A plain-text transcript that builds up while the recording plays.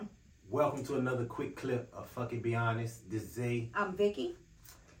Welcome to another quick clip of Fuck It Be Honest. This is Zay. I'm Vicki.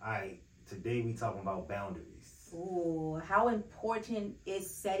 Alright, today we talking about boundaries. Ooh, how important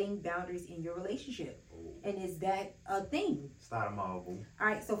is setting boundaries in your relationship? Ooh. And is that a thing? Start them all, boo.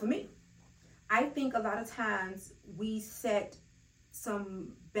 Alright, so for me, I think a lot of times we set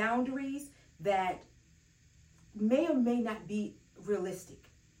some boundaries that may or may not be realistic.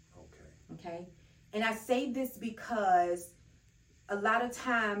 Okay? And I say this because a lot of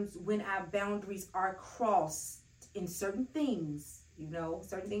times when our boundaries are crossed in certain things,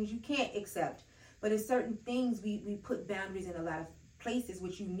 certain things you can't accept, but in certain things we put boundaries in a lot of places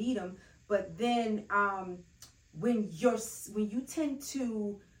which you need them. But then when you tend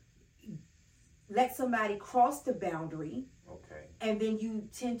to let somebody cross the boundary, and then you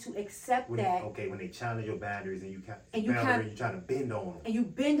tend to accept when they challenge your boundaries and you're trying to bend on them. And you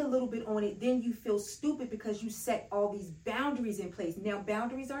bend a little bit on it, then you feel stupid because you set all these boundaries in place. Now,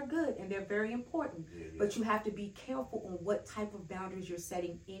 boundaries are good and they're very important, but you have to be careful on what type of boundaries you're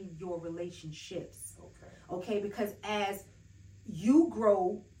setting in your relationships. Okay, because as you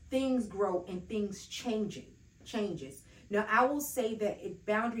grow and things changes. Now, I will say that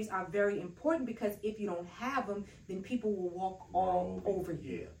boundaries are very important because if you don't have them, then people will walk all over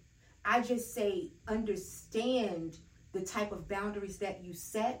you. Yeah. I just say understand the type of boundaries that you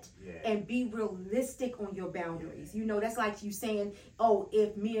set and be realistic on your boundaries. That's like you saying, oh,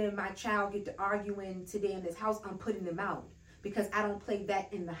 if me and my child get to arguing today in this house, I'm putting them out because I don't play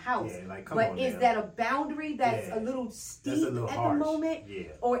that in the house. But is that a boundary that's a little steep at the moment? Yeah.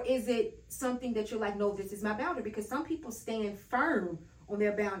 Or is it something that you're like, no, this is my boundary? Because some people stand firm on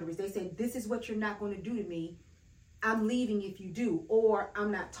their boundaries. They say, this is what you're not going to do to me. I'm leaving if you do. Or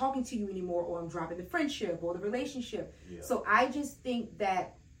I'm not talking to you anymore. Or I'm dropping the friendship or the relationship. Yeah. So I just think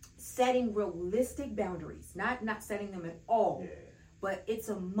that setting realistic boundaries, not setting them at all, but it's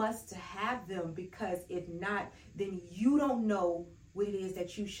a must to have them, because if not, then you don't know what it is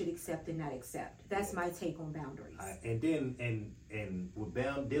that you should accept and not accept. That's my take on boundaries. And then with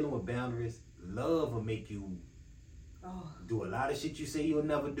dealing with boundaries, love will make you do a lot of shit you say you'll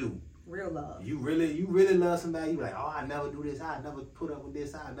never do. Real love. You really love somebody. You like, oh, I never do this. I never put up with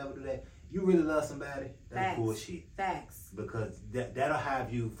this. I never do that. You really love somebody. That's bullshit. Facts. Because that'll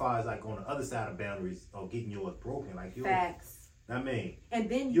have you, far as like on the other side of boundaries or getting yours broken. Like yours. Facts. I mean, and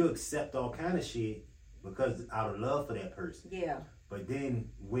then you accept all kind of shit because out of love for that person. Yeah. But then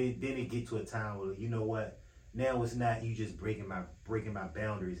it get to a time where, you know what? Now it's not you just breaking my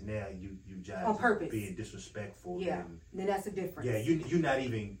boundaries. Now you just on purpose being disrespectful. Yeah. Then that's a difference. Yeah. You're not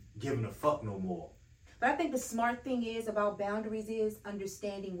even giving a fuck no more. But I think the smart thing is about boundaries is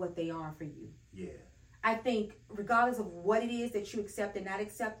understanding what they are for you. Yeah. I think regardless of what it is that you accept and not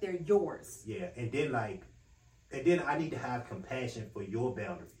accept, they're yours. Yeah. And then I need to have compassion for your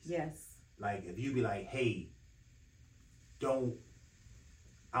boundaries. Yes. Like if you be like, hey, I don't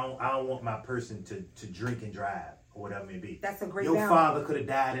want my person to drink and drive or whatever it may be. That's a great Your boundary. father could have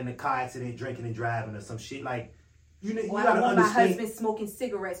died in a car accident drinking and driving or some shit. Like you I gotta don't want understand. my husband smoking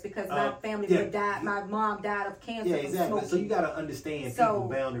cigarettes because my family died. My mom died of cancer. Yeah, exactly. From smoking. So you gotta understand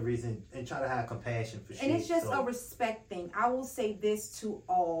people's boundaries and try to have compassion for shit. And it's just a respect thing. I will say this to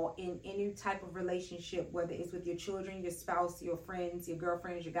all in any type of relationship, whether it's with your children, your spouse, your friends, your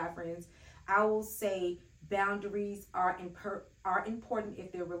girlfriends, your guy friends. I will say boundaries are important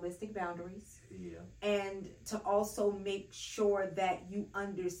if they're realistic boundaries. Yeah. And to also make sure that you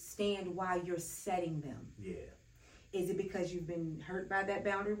understand why you're setting them. Yeah. Is it because you've been hurt by that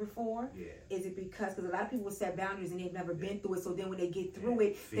boundary before? Yeah. Is it because a lot of people set boundaries and they've never been through it, so then when they get through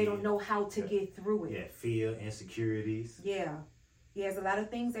it, fear. They don't know how to get through it. Yeah, fear, insecurities. Yeah. There's a lot of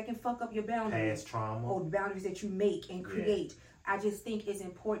things that can fuck up your boundaries. Past trauma. Or the boundaries that you make and create. I just think it's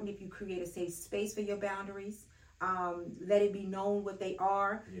important if you create a safe space for your boundaries. Let it be known what they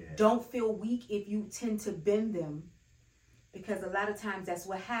are. Yeah. Don't feel weak if you tend to bend them. Because a lot of times that's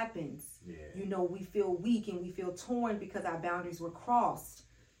what happens. Yeah. We feel weak and we feel torn because our boundaries were crossed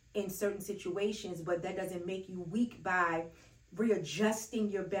in certain situations, but that doesn't make you weak by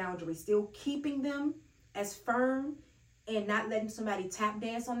readjusting your boundaries, still keeping them as firm and not letting somebody tap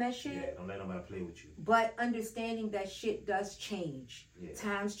dance on that shit. Yeah, don't let nobody play with you. But understanding that shit does change. Yeah.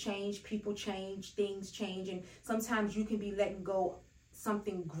 Times change, people change, things change, and sometimes you can be letting go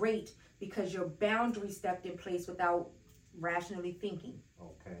something great because your boundary stepped in place without rationally thinking.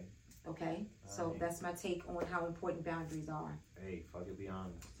 Okay? So that's my take on how important boundaries are. Hey, fuck it, be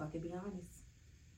honest. Fuck it, be honest.